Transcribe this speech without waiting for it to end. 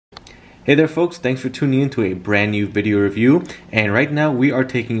Hey there folks, thanks for tuning in to a brand new video review, and right now we are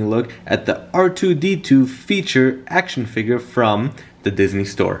taking a look at the R2-D2 feature action figure from the Disney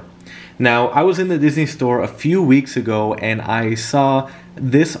store. Now, I was in the Disney store a few weeks ago and I saw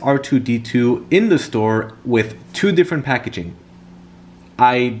this R2-D2 in the store with two different packaging.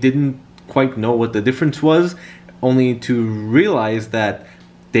 I didn't quite know what the difference was, only to realize that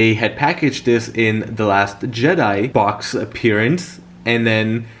they had packaged this in The Last Jedi box appearance, and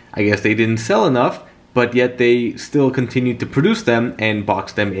then I guess they didn't sell enough, but yet they still continued to produce them and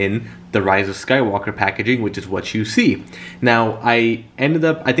box them in the Rise of Skywalker packaging, which is what you see. Now, I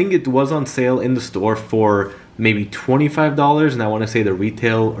think it was on sale in the store for maybe $25, and I want to say the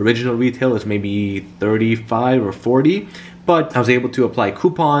original retail is maybe $35 or $40, but I was able to apply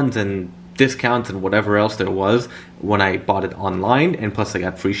coupons and discounts and whatever else there was when I bought it online, and plus I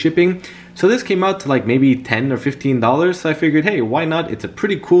got free shipping. So this came out to like maybe $10 or $15, so I figured, hey, why not? It's a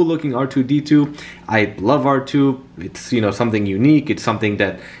pretty cool looking R2-D2. I love R2. It's, you know, something unique. It's something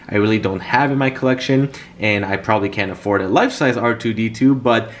that I really don't have in my collection, and I probably can't afford a life-size R2-D2,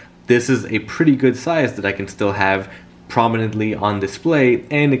 but this is a pretty good size that I can still have prominently on display,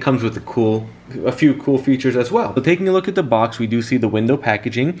 and it comes with a few cool features as well. So taking a look at the box, we do see the window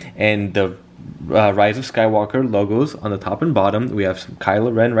packaging and the Rise of Skywalker logos on the top and bottom. We have some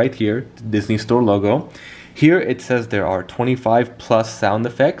Kylo Ren right here, the Disney Store logo. Here it says there are 25 plus sound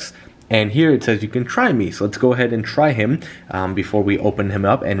effects, and here it says you can try me. So let's go ahead and try him before we open him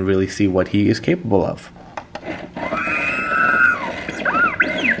up and really see what he is capable of.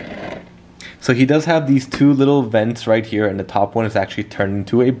 So he does have these two little vents right here, and the top one is actually turned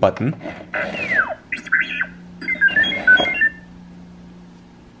into a button.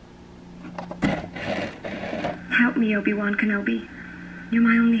 Help me, Obi-Wan Kenobi. You're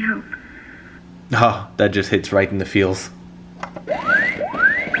my only hope. Oh, that just hits right in the feels.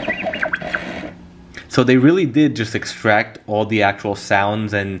 So they really did just extract all the actual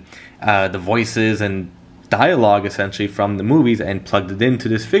sounds and the voices and dialogue essentially from the movies and plugged it into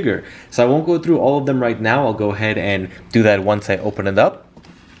this figure. So I won't go through all of them right now. I'll go ahead and do that once I open it up.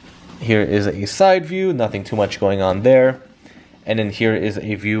 Here is a side view, nothing too much going on there. And then here is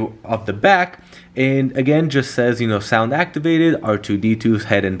a view of the back, and again just says, you know, sound activated, R2-D2's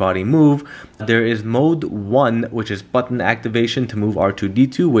head and body move. There is mode 1, which is button activation to move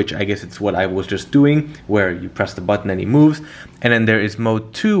R2-D2, which I guess it's what I was just doing, where you press the button and he moves. And then there is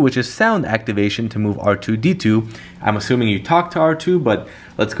mode 2, which is sound activation to move R2-D2. I'm assuming you talk to R2, but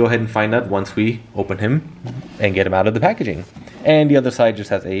let's go ahead and find out once we open him and get him out of the packaging. And the other side just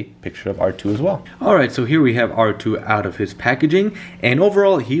has a picture of R2 as well. Alright, so here we have R2 out of his packaging, and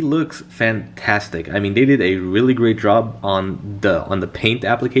overall he looks fantastic. I mean, they did a really great job on the paint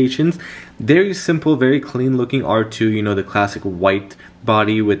applications. Very simple, very clean looking R2, you know, the classic white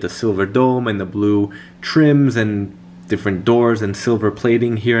body with the silver dome and the blue trims and different doors and silver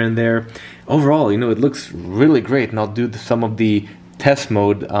plating here and there. Overall, you know, it looks really great, and I'll do some of the test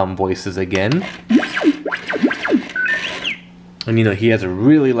mode voices again. And you know, he has a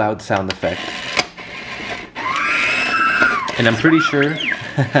really loud sound effect. And I'm pretty sure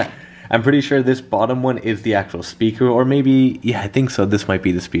this bottom one is the actual speaker, or maybe, yeah, I think so, this might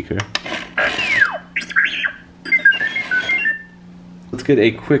be the speaker. Let's get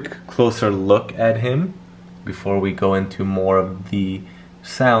a quick closer look at him before we go into more of the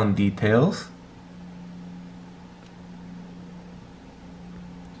sound details.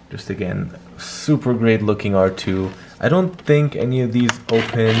 Just again, super great looking R2. I don't think any of these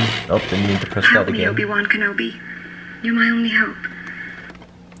open. Oh, then you need to press that again. Help me, Obi-Wan Kenobi. You're my only hope.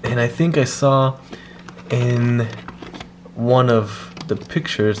 And I think I saw in one of the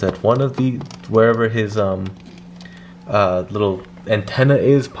pictures that one of the, wherever his little antenna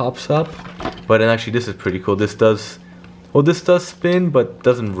is, pops up. But then actually this is pretty cool. This does, well, this does spin but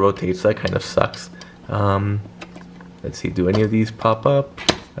doesn't rotate, so that kind of sucks. Let's see, do any of these pop up?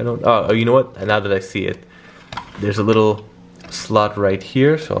 I don't, oh, you know what? Now that I see it, there's a little slot right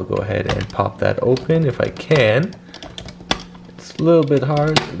here, so I'll go ahead and pop that open if I can. It's a little bit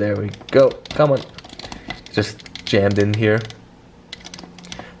hard. There we go. Come on. Just jammed in here.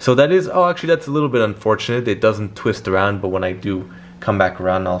 So that is, oh, actually that's a little bit unfortunate. It doesn't twist around, but when I do come back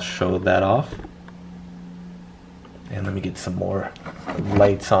around, I'll show that off. And let me get some more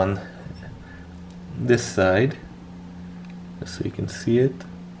lights on this side, just so you can see it.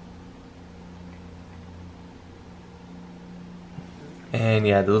 And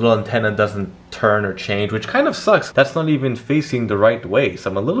yeah, the little antenna doesn't turn or change, which kind of sucks. That's not even facing the right way, so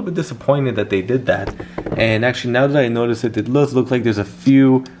I'm a little bit disappointed that they did that. And actually, now that I notice it, it does look like there's a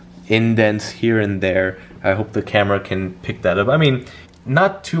few indents here and there. I hope the camera can pick that up. I mean,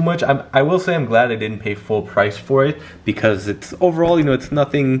 not too much. I will say I'm glad I didn't pay full price for it, because it's overall, you know, it's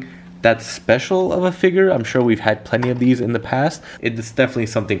nothing that special of a figure. I'm sure we've had plenty of these in the past. It's definitely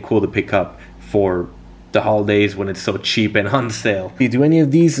something cool to pick up for the holidays when it's so cheap and on sale. Do any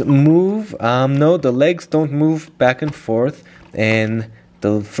of these move? No, the legs don't move back and forth, and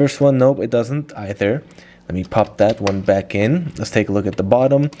the first one, nope, it doesn't either. Let me pop that one back in. Let's take a look at the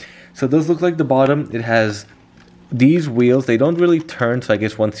bottom. So those look like the bottom. It has these wheels. They don't really turn, so I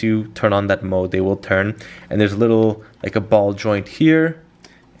guess once you turn on that mode, they will turn. And there's a little, like a ball joint here.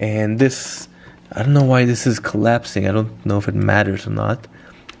 And this, I don't know why this is collapsing. I don't know if it matters or not.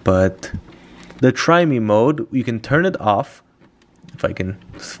 But the Try Me mode, you can turn it off. If I can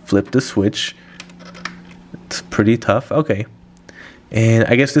flip the switch. It's pretty tough. Okay. And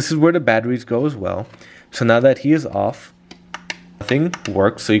I guess this is where the batteries go as well. So now that he is off, nothing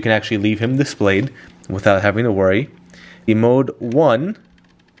works. So you can actually leave him displayed without having to worry. The mode 1.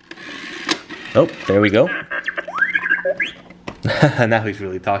 Oh, there we go. Now he's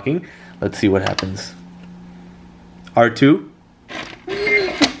really talking. Let's see what happens. R2.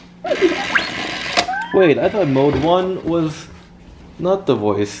 Wait, I thought mode 1 was not the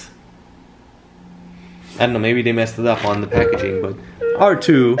voice. I don't know, maybe they messed it up on the packaging, but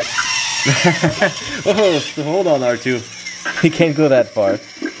R2. Oh, so hold on, R2. He can't go that far.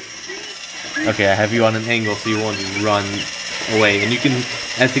 Okay, I have you on an angle so you won't run away. And you can,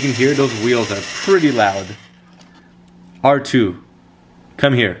 as you can hear, those wheels are pretty loud. R2,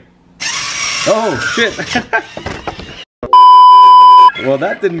 come here. Oh, shit. Well,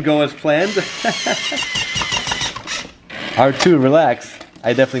 that didn't go as planned. R2, relax.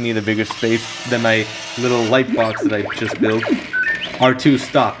 I definitely need a bigger space than my little light box that I just built. R2,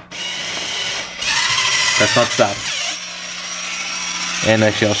 stop. That's not stop. And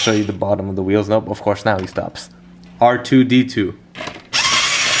actually, I'll show you the bottom of the wheels. Nope, of course, now he stops. R2-D2.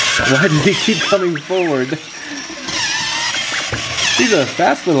 Why does he keep coming forward? He's a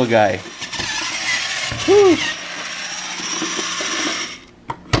fast little guy. Woo.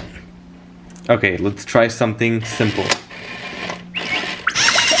 Okay, let's try something simple.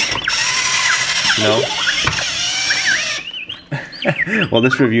 No? Well,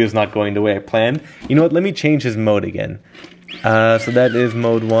 this review is not going the way I planned. You know what? Let me change his mode again. So that is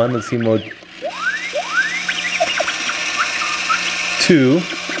mode 1. Let's see mode 2.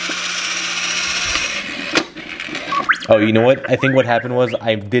 Oh, you know what? I think what happened was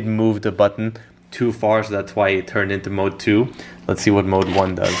I did move the button too far, so that's why it turned into mode 2. Let's see what mode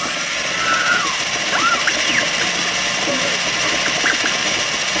 1 does.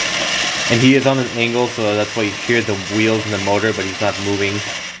 And he is on an angle, so that's why you hear the wheels and the motor, but he's not moving.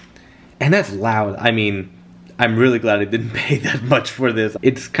 And that's loud. I mean, I'm really glad I didn't pay that much for this.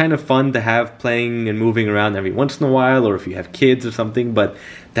 It's kind of fun to have playing and moving around every once in a while, or if you have kids or something, but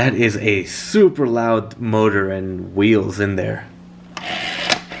that is a super loud motor and wheels in there.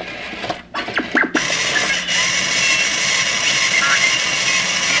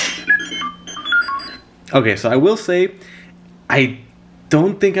 Okay, so I will say, I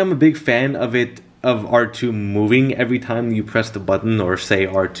don't think I'm a big fan of R2 moving every time you press the button or say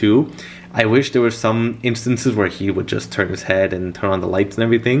R2. I wish there were some instances where he would just turn his head and turn on the lights and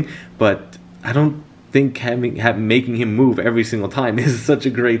everything, but I don't think making him move every single time is such a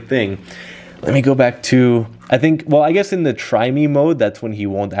great thing. Let me go back to, I guess in the Try Me mode, that's when he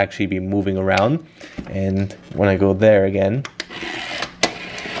won't actually be moving around. And when I go there again,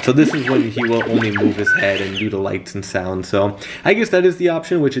 so this is when he will only move his head and do the lights and sound. So I guess that is the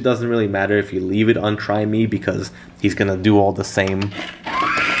option, which it doesn't really matter if you leave it on Try Me, because he's gonna do all the same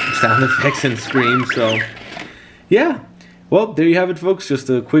sound effects and screams. So yeah, well, there you have it, folks.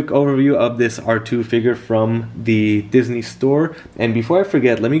 Just a quick overview of this R2 figure from the Disney store. And before I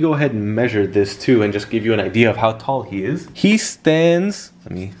forget, let me go ahead and measure this too and just give you an idea of how tall he is. He stands,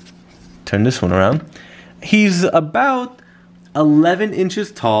 let me turn this one around. He's about 11 inches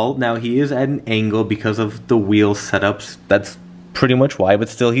tall. Now he is at an angle because of the wheel setups. That's pretty much why, but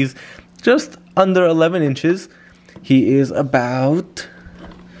still he's just under 11 inches. He is about,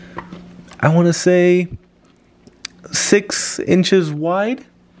 I want to say, 6 inches wide.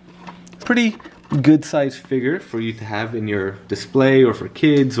 Pretty good size figure for you to have in your display or for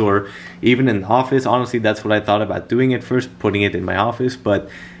kids or even in the office. Honestly, that's what I thought about doing at first, putting it in my office, but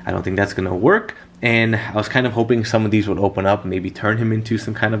I don't think that's gonna work. And I was kind of hoping some of these would open up, maybe turn him into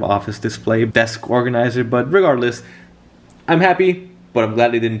some kind of office display, desk organizer, but regardless, I'm happy, but I'm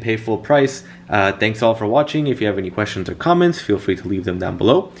glad I didn't pay full price. Thanks all for watching. If you have any questions or comments, feel free to leave them down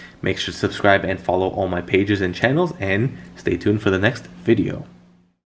below. Make sure to subscribe and follow all my pages and channels, and stay tuned for the next video.